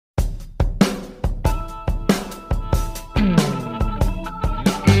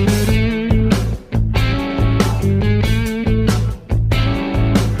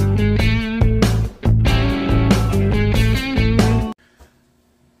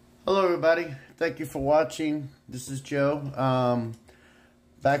Hello everybody, thank you for watching. This is Joe.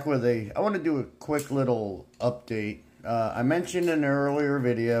 Back with I want to do a quick little update. I mentioned in an earlier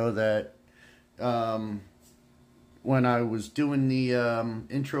video that when I was doing the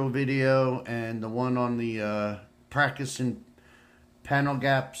intro video and the one on the practicing panel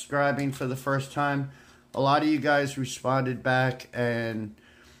gap scribing for the first time, a lot of you guys responded back and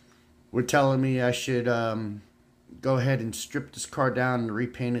were telling me I should go ahead and strip this car down and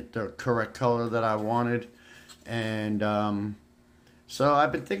repaint it the correct color that I wanted. And so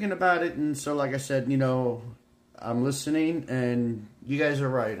I've been thinking about it, and so like I said, you know, I'm listening, and you guys are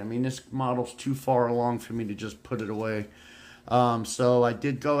right. I mean, this model's too far along for me to just put it away. So I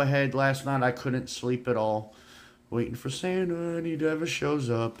did go ahead last night. I couldn't sleep at all, waiting for Santa, and he never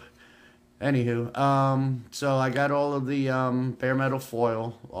shows up. Anywho, so I got all of the bare metal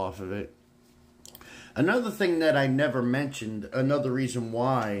foil off of it. Another thing that I never mentioned, another reason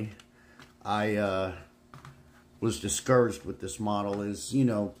why I was discouraged with this model is, you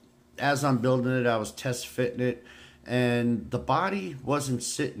know, as I'm building it, I was test fitting it, and the body wasn't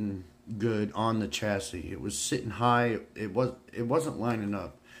sitting good on the chassis. It was sitting high. It wasn't lining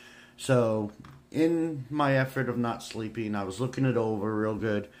up. So in my effort of not sleeping, I was looking it over real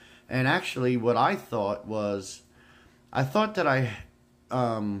good, and actually what I thought was, I thought that I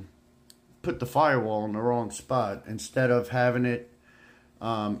put the firewall in the wrong spot. Instead of having it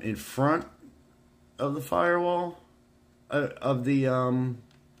in front of the firewall of the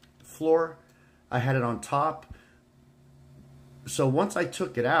floor, I had it on top. So once I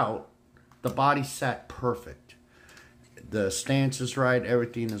took it out, the body sat perfect. The stance is right,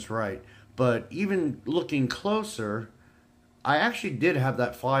 everything is right. But even looking closer, I actually did have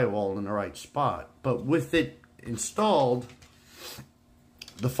that firewall in the right spot. But with it installed,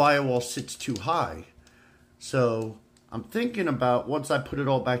 the firewall sits too high. So I'm thinking about, once I put it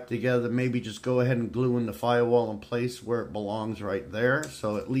all back together, maybe just go ahead and glue in the firewall in place where it belongs, right there.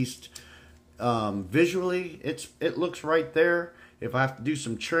 So at least visually it looks right there. If I have to do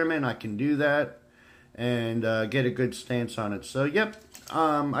some trimming, I can do that and get a good stance on it. So yep,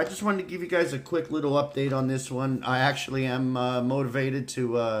 I just wanted to give you guys a quick little update on this one. I actually am motivated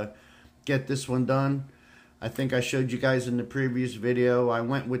to get this one done. I think I showed you guys in the previous video, I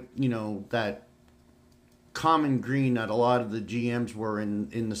went with, you know, that common green that a lot of the GMs were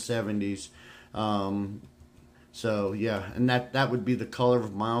in the 70s. So yeah, and that would be the color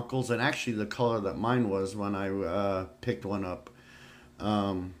of my uncle's, and actually the color that mine was when I picked one up.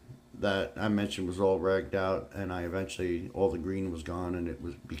 That I mentioned was all ragged out, and I eventually, all the green was gone, and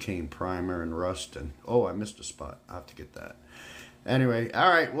it became primer and rust, and oh, I missed a spot. I have to get that. Anyway,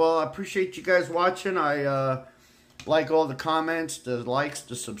 alright, well, I appreciate you guys watching. I like all the comments, the likes,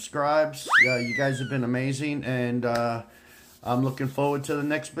 the subscribes. You guys have been amazing, and I'm looking forward to the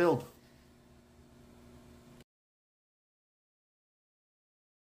next build.